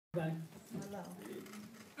Right. Hello.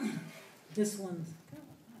 This one's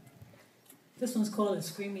called A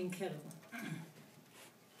Screaming Kettle.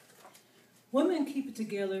 Women keep it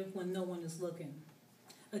together when no one is looking.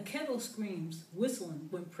 A kettle screams, whistling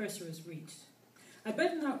when pressure is reached. I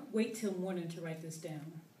better not wait till morning to write this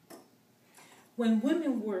down. When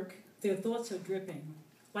women work, their thoughts are dripping,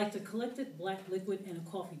 like the collected black liquid in a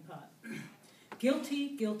coffee pot. Guilty,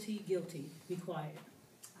 guilty, guilty, be quiet.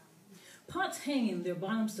 Pots hanging, their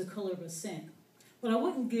bottoms the color of a cent. But I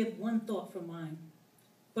wouldn't give one thought for mine.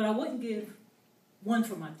 But I wouldn't give one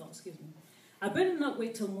for my thoughts, excuse me. I better not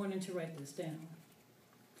wait till morning to write this down.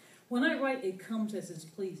 When I write, it comes as it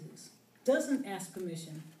pleases. Doesn't ask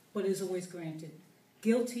permission, but is always granted.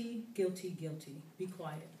 Guilty, guilty, guilty, be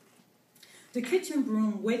quiet. The kitchen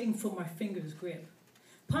broom waiting for my fingers' grip.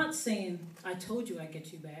 Pot saying, I told you I'd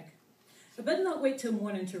get you back. I better not wait till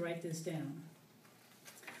morning to write this down.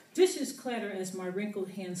 Dishes clatter as my wrinkled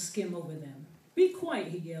hands skim over them. Be quiet,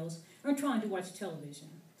 he yells. I'm trying to watch television.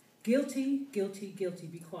 Guilty, guilty, guilty,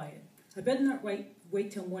 be quiet. I better not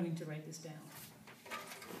wait till morning to write this down.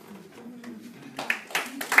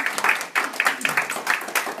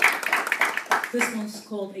 This one's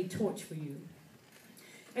called A Torch for You.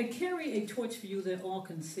 I carry a torch for you that all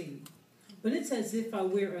can see, but it's as if I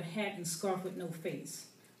wear a hat and scarf with no face.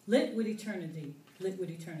 Lit with eternity, lit with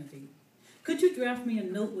eternity. Could you draft me a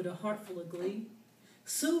note with a heart full of glee?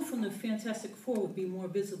 Sue from the Fantastic Four would be more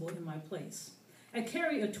visible in my place. I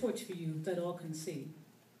carry a torch for you that all can see.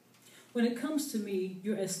 When it comes to me,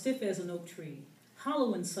 you're as stiff as an oak tree,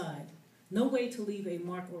 hollow inside, no way to leave a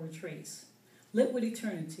mark or a trace. Lit with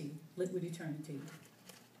eternity, lit with eternity.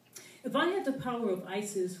 If I had the power of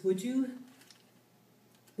Isis, would your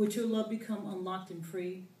love become unlocked and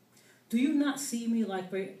free? Do you not see me like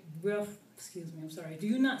Do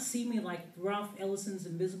you not see me like Ralph Ellison's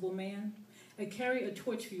Invisible Man? I carry a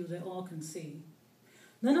torch for you that all can see.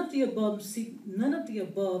 None of the above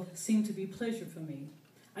seem to be pleasure for me.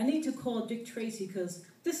 I need to call Dick Tracy because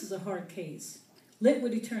this is a hard case. Lit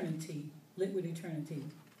with eternity, lit with eternity.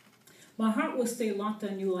 My heart will stay locked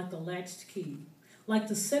on you like a latched key. Like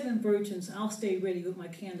the 7 virgins, I'll stay ready with my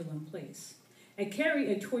candle in place. I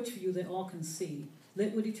carry a torch for you that all can see.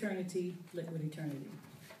 Lit with eternity, lit with eternity.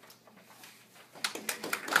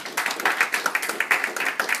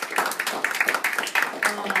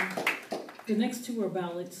 The next 2 are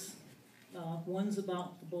ballads. One's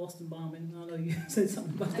about the Boston bombing. I don't know, you said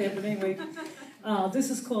something about that, but anyway. This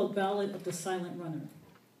is called Ballad of the Silent Runner.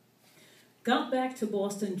 Got back to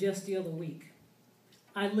Boston just the other week.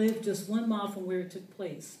 I lived just 1 mile from where it took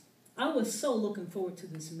place. I was so looking forward to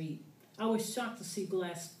this meet. I was shocked to see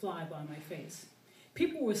glass fly by my face.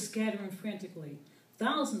 People were scattering frantically.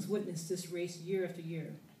 Thousands witnessed this race year after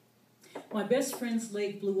year. My best friend's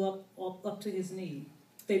leg blew up to his knee.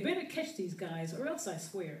 They better catch these guys, or else I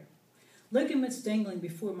swear. Ligaments dangling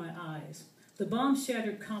before my eyes. The bomb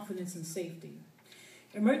shattered confidence and safety.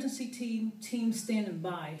 Emergency team standing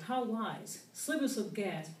by. How wise. Slivers of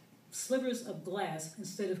glass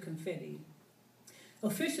instead of confetti.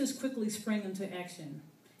 Officials quickly sprang into action.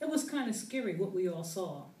 It was kind of scary what we all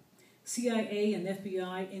saw. CIA and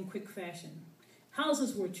FBI in quick fashion.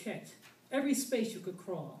 Houses were checked. Every space you could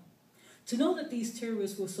crawl. To know that these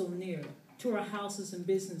terrorists were so near to our houses and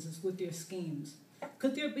businesses with their schemes.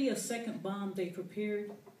 Could there be a second bomb they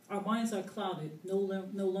prepared? Our minds are clouded, no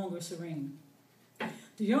longer serene.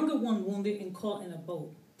 The younger one wounded and caught in a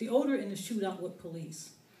boat. The older in the shootout with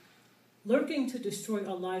police. Lurking to destroy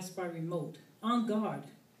our lives by remote. On guard.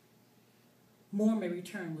 More may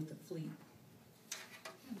return with the fleet.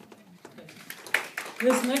 Okay.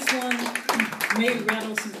 This next one may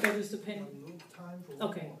rattle some feathers depending.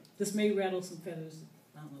 Okay, this may rattle some feathers.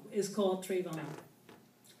 I don't know. It's called Trayvon.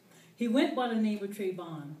 He went by the name of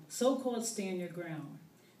Trayvon, so-called stand your ground.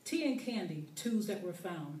 Tea and candy, tools that were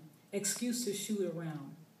found. Excuse to shoot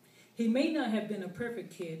around. He may not have been a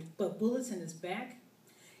perfect kid, but bullets in his back?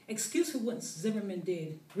 Excuse for what Zimmerman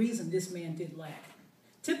did, reason this man did lack.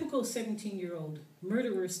 Typical 17-year-old,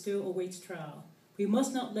 murderer still awaits trial. We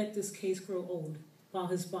must not let this case grow old, while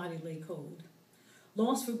his body lay cold.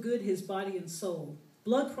 Lost for good his body and soul.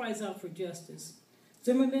 Blood cries out for justice.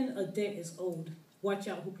 Zimmerman, a debt is owed. Watch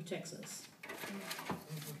out who protects us.